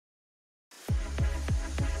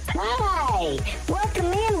Hi!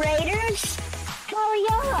 Welcome in, Raiders! How are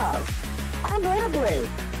y'all? I'm Little Blue.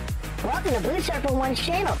 Welcome to Blue Circle One's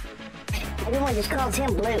channel. Everyone just calls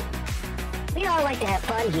him Blue. We all like to have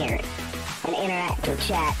fun here and interact with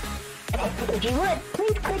chat. If you would,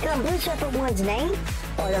 please click on Blue Circle One's name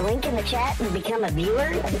or the link in the chat and become a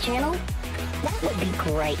viewer of the channel. That would be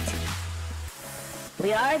great.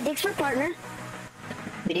 We are a Dixper partner.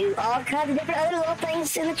 We do all kinds of different other little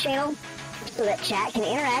things in the channel so that chat can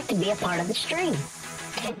interact and be a part of the stream.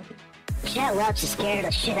 Chat loves to scare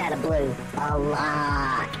the shit out of Blue. A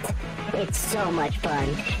lot. It's so much fun.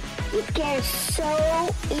 It scares so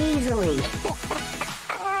easily. Yes,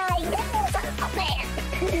 oh man.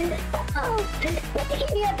 Oh, but to give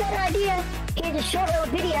you a better idea, here's a short little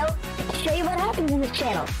video to show you what happens in this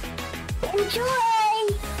channel. Enjoy!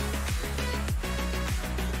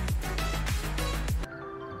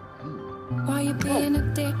 Why you being a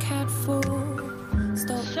dickhead fool?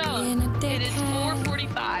 Stop being a dickhead. It is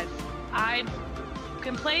 4:45. I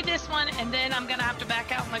can play this one, and then I'm gonna have to back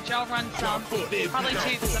out and let y'all run some. Probably two,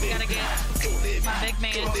 because I'm gonna get my big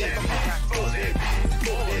man.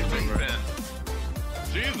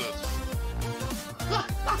 Jesus. Fuck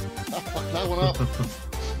that one up.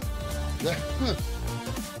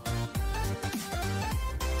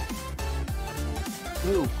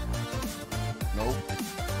 Ooh. Nope.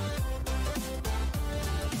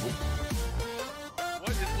 What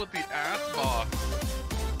is with the ass box?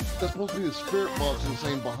 That's supposed to be the spirit box and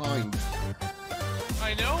saying behind.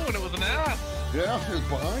 I know, when it was an ass. Yeah, it's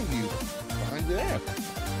behind you. Behind there.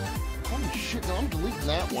 Holy shit, no, I'm deleting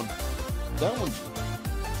that one. That one's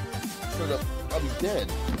straight up, I'll be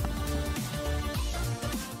dead.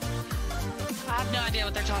 I have no idea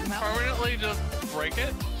what they're talking about. Permanently just break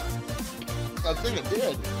it? I think it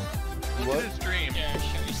did. Look What? at his stream. Yeah,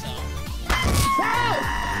 show yourself.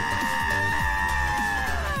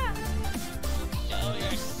 Show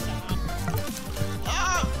yourself.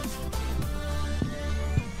 Ah!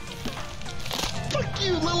 Fuck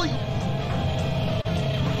you, Lily!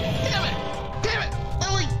 Damn it! Damn it!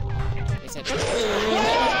 Lily! They said, Ah!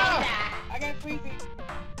 I got creepy.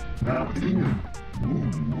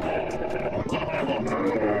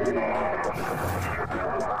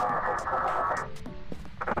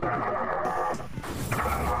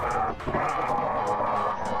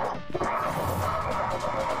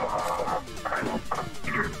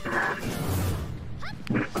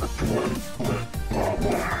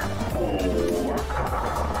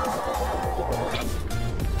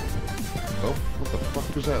 Oh, what the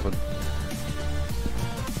fuck just happened?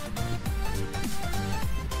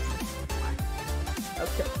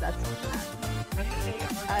 Okay, that's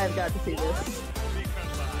I have got to see this. I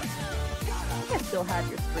think I still have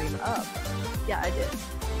your stream up. Yeah, I did.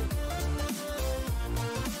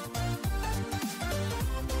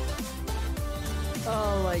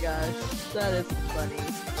 Oh my gosh, that is funny.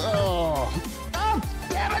 Oh! Oh!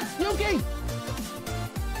 Damn it! Yuki!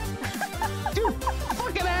 You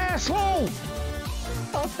fucking asshole!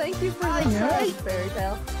 Oh, thank you for the hate fairy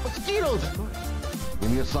tale. Mosquitoes!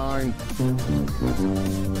 Give me a sign.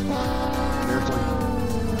 Seriously?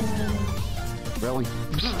 Really?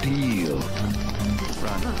 Steal.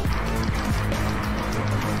 Run.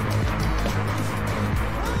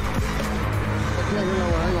 Okay, you know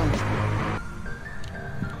what? Hang on.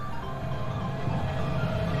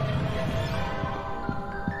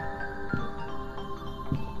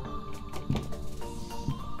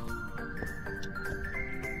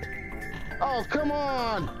 Oh, come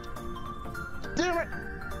on! Damn it!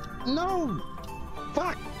 No!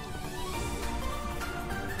 Fuck!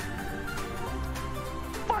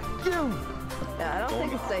 Fuck you! Yeah, I don't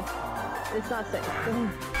think it's safe. It's not safe.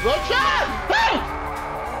 Watch out! Hey!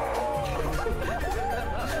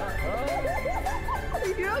 Are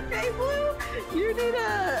you okay, Blue? You need a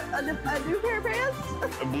new pair of pants?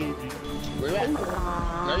 Where you at?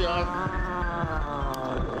 There you are.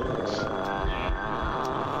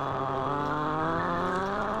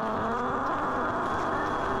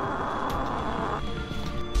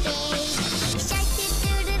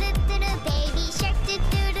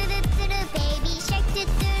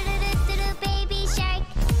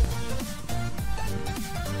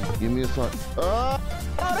 Give me a sign. Oh,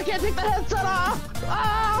 I can't take the headset off!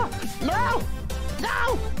 Oh, no!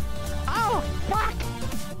 No! Oh, fuck!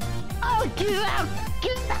 Oh, get out!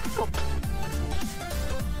 Get out!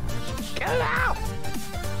 Get out!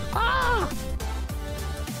 Ah!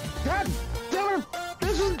 God damn it!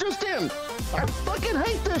 This is just in! I fucking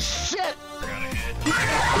hate this shit!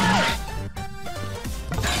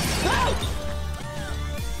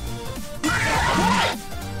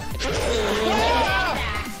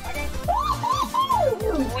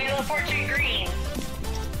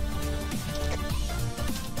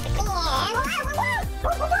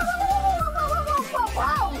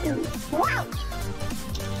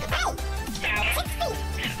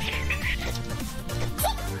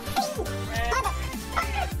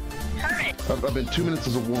 I've been 2 minutes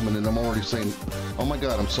as a woman and I'm already saying, oh my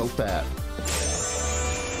God, I'm so fat.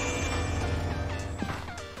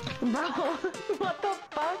 Bro, what the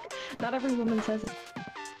fuck? Not every woman says it.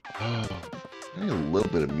 I need a little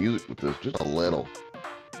bit of music with this, just a little.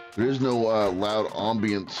 There is no loud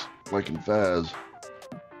ambience like in Faz.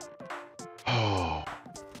 Oh.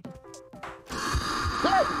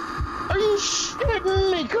 Are you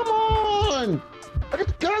shitting me? Come on! I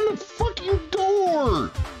just got in the fucking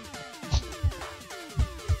door!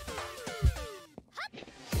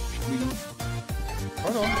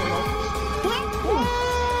 Hold on, hold on.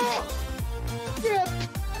 Shit!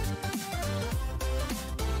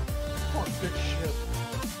 Fuck this shit.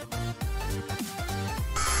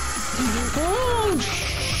 Oh,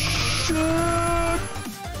 shit!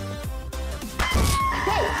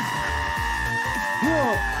 Whoa!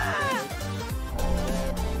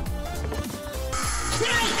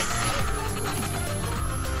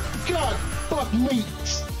 God, fuck me!